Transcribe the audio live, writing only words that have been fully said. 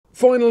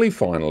Finally,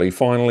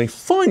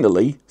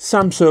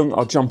 Samsung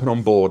are jumping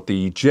on board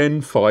the Gen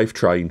 5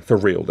 train for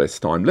real this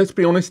time. Let's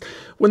be honest,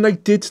 when they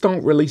did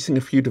start releasing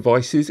a few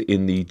devices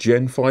in the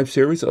Gen 5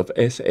 series of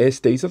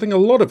SSDs, I think a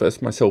lot of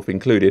us, myself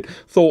included,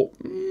 thought,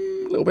 a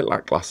little bit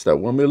lackluster.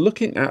 When we're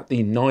looking at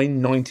the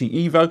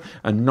 990 Evo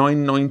and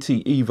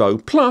 990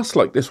 Evo Plus,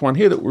 like this one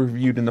here that we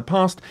reviewed in the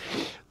past,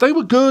 they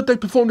were good, they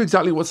performed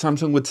exactly what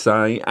Samsung would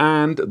say,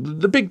 and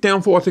the big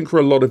downfall I think for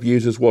a lot of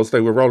users was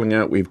they were rolling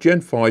out with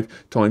Gen 5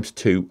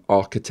 ×2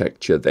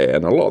 architecture there,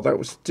 and a lot of that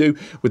was to do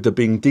with the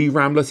being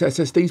DRAM-less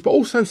SSDs, but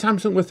also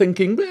Samsung were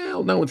thinking,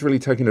 well, no one's really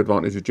taking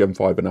advantage of Gen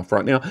 5 enough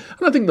right now,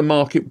 and I think the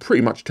market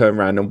pretty much turned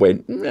around and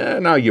went,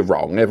 no, you're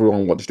wrong,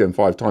 everyone wants Gen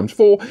 5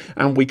 ×4,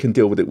 and we can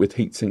deal with it with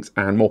heatsinks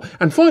and more.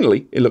 And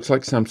finally, it looks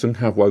like Samsung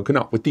have woken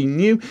up with the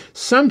new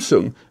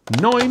Samsung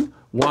 9100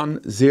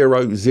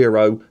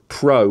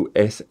 Pro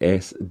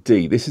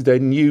SSD. This is their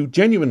new,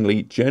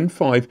 genuinely Gen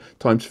 5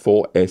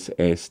 ×4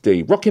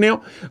 SSD. Rocking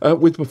out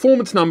with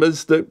performance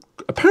numbers that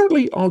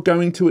apparently are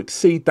going to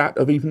exceed that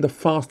of even the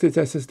fastest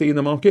SSD in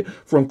the market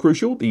from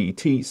Crucial, the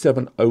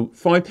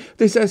T705.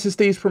 This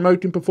SSD is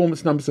promoting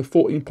performance numbers of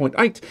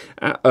 14.8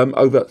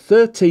 over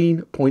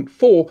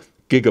 13.4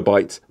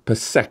 gigabytes per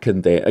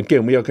second there.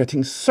 Again, we are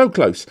getting so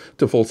close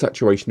to full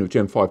saturation of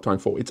Gen 5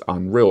 ×4, it's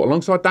unreal.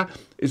 Alongside that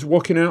is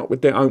rocking out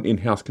with their own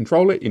in-house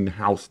controller,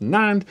 in-house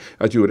NAND,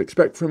 as you would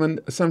expect from a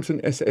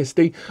Samsung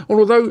SSD. And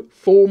although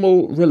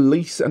formal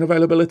release and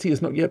availability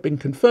has not yet been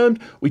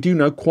confirmed, we do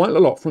know quite a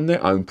lot from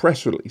their own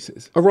press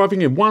releases.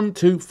 Arriving in 1,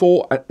 2,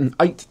 4, and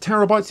 8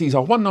 terabytes, these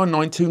are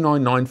 199,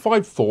 299,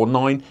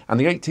 549, and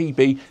the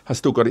 8TB has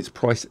still got its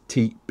price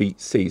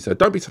TBC. So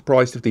don't be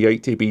surprised if the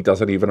 8TB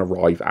doesn't even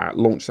arrive at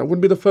launch. That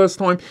wouldn't be the first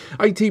time.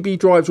 8TB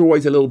drives are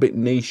always a little bit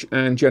niche,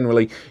 and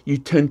generally you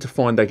tend to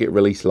find they get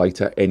released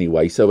later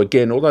anyway. So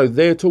again, although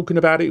they're talking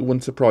about it, it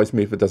wouldn't surprise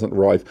me if it doesn't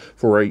arrive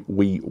for a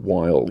wee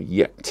while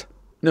yet.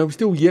 Now, we're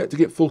still yet to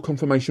get full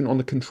confirmation on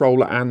the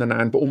controller and the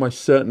NAND, but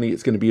almost certainly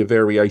it's going to be a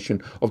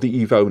variation of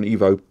the Evo and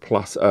Evo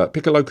Plus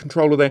Piccolo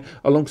controller there,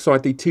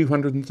 alongside the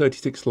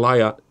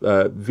 236-layer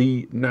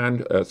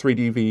VNAND,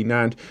 3D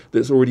VNAND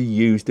that's already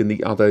used in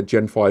the other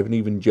Gen 5 and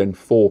even Gen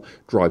 4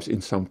 drives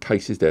in some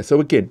cases there. So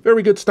again,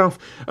 very good stuff,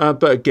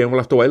 but again, we'll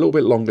have to wait a little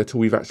bit longer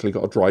till we've actually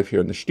got a drive here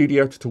in the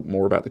studio to talk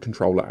more about the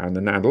controller and the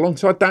NAND.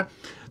 Alongside that,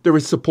 there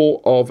is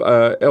support of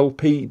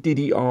LP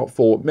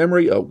DDR4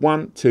 memory at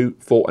 1, 2,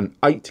 4 and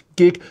 8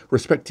 gig,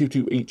 respective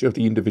to each of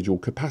the individual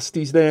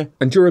capacities there.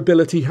 And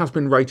durability has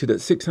been rated at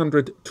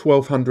 600,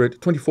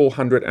 1200,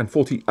 2400 and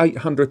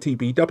 4800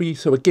 TBW.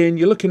 So again,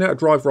 you're looking at a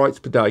drive writes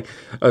per day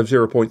of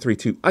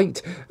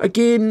 0.328.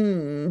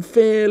 Again,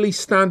 fairly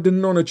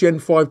standard on a Gen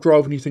 5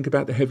 drive when you think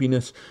about the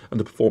heaviness and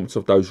the performance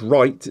of those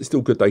writes. It's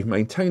still good they've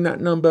maintained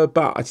that number,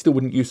 but I still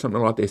wouldn't use something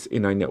like this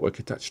in a network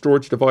attached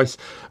storage device.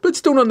 But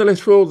still nonetheless,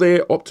 for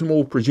their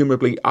optimal,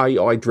 presumably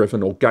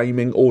AI-driven or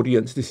gaming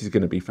audience, this is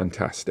going to be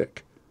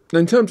fantastic. Now,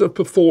 in terms of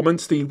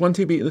performance, the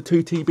 1TB and the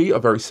 2TB are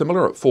very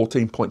similar at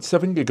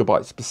 14.7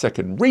 gigabytes per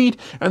second read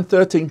and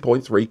 13.3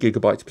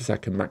 gigabytes per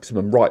second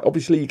maximum write.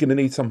 Obviously, you're going to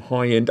need some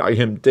high-end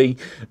AMD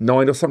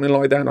 9 or something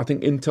like that, and I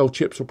think Intel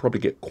chips will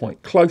probably get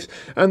quite close.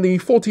 And the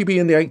 4TB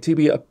and the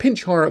 8TB are a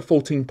pinch higher at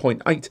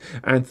 14.8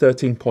 and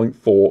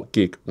 13.4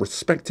 gig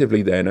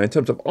respectively there. Now, in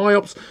terms of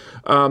IOPS,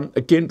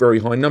 again, very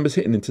high numbers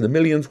hitting into the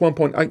millions,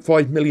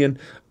 1.85 million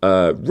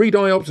read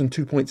IOPS and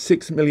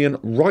 2.6 million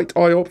write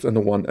IOPS, and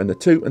the 1 and the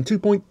 2, and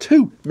 2.2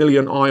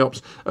 million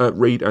IOPS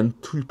read and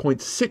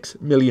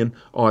 2.6 million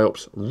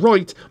IOPS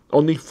write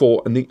on the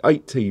 4 and the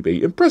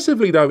 8TB.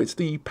 Impressively though, it's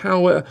the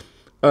power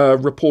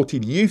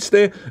reported use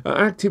there,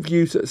 active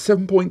use at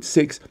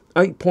 7.6,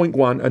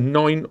 8.1 and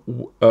 9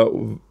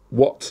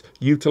 watts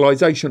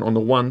utilization on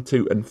the 1,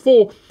 2 and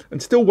 4,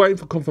 and still waiting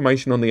for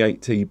confirmation on the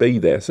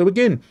 8TB there. So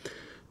again,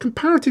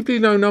 comparatively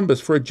low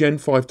numbers for a Gen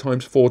 5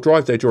 ×4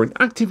 drive there during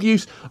active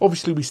use.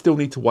 Obviously, we still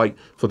need to wait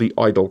for the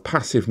idle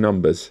passive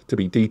numbers to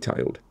be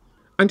detailed.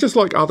 And just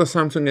like other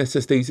Samsung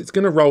SSDs, it's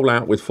going to roll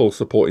out with full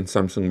support in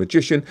Samsung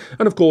Magician,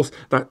 and of course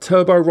that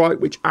turbo write,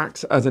 which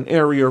acts as an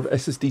area of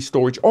SSD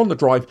storage on the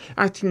drive,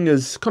 acting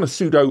as kind of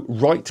pseudo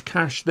write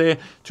cache there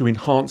to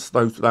enhance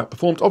that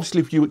performance. Obviously,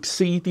 if you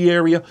exceed the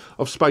area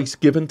of space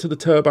given to the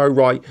turbo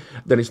write,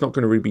 then it's not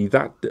going to really be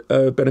that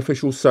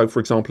beneficial. So for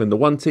example, in the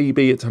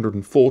 1TB, it's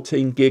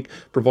 114 gig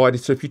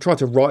provided. So if you try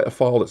to write a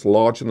file that's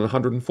larger than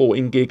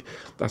 114 gig,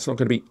 that's not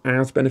going to be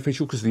as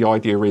beneficial, because the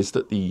idea is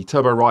that the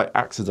turbo write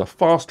acts as a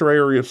faster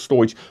area of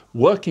storage,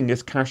 working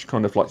as cache,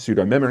 kind of like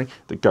pseudo memory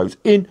that goes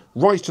in,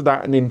 writes to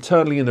that, and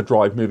internally in the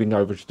drive moving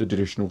over to the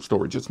additional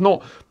storage. It's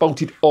not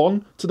bolted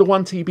on to the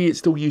 1TB, it's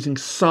still using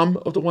some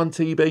of the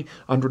 1TB,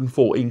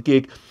 114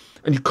 gig.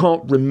 and you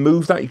can't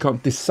remove that, you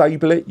can't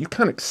disable it. You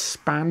can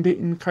expand it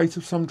in the case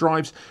of some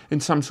drives in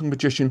Samsung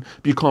Magician,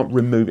 but you can't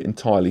remove it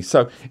entirely.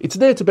 So it's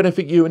there to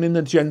benefit you, and in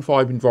the Gen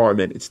 5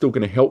 environment, it's still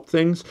going to help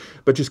things,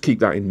 but just keep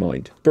that in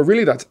mind. But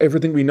really, that's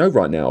everything we know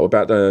right now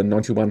about the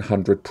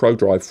 9100 Pro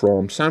drive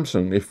from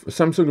Samsung. If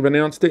Samsung have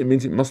announced it, it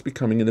means it must be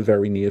coming in the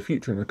very near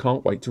future, and I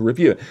can't wait to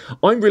review it.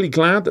 I'm really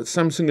glad that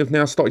Samsung have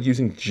now started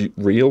using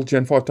real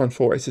Gen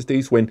 5x4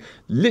 SSDs when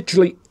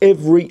literally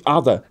every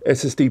other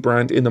SSD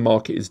brand in the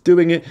market is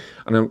doing it.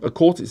 And of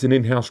course, it's an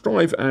in-house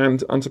drive, and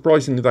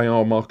unsurprisingly, they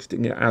are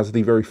marketing it as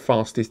the very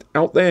fastest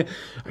out there.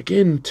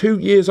 Again, 2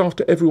 years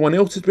after everyone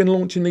else has been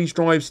launching these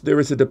drives, there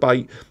is a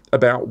debate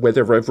about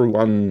whether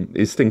everyone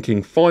is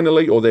thinking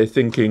finally, or they're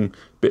thinking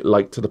a bit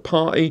late to the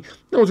party.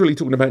 I was really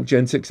talking about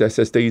Gen 6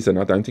 SSDs, and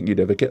I don't think you'd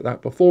ever get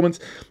that performance.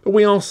 But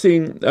we are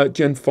seeing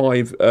Gen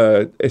 5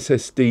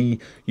 SSD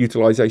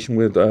utilization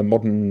with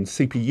modern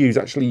CPUs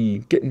actually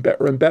getting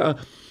better and better.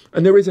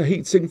 And there is a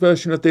heatsink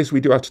version of this.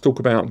 We do have to talk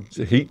about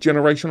heat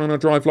generation on a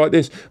drive like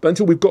this, but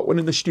until we've got one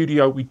in the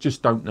studio, we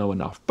just don't know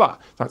enough.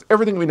 But that's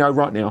everything we know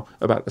right now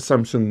about the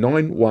Samsung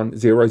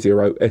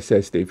 9100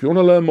 SSD. If you want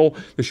to learn more,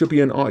 there should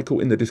be an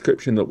article in the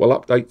description that will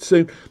update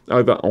soon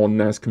over on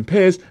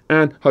NAScompares,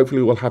 and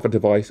hopefully we'll have a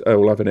device,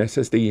 we'll have an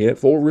SSD here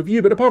for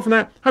review. But apart from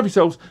that, have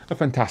yourselves a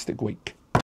fantastic week.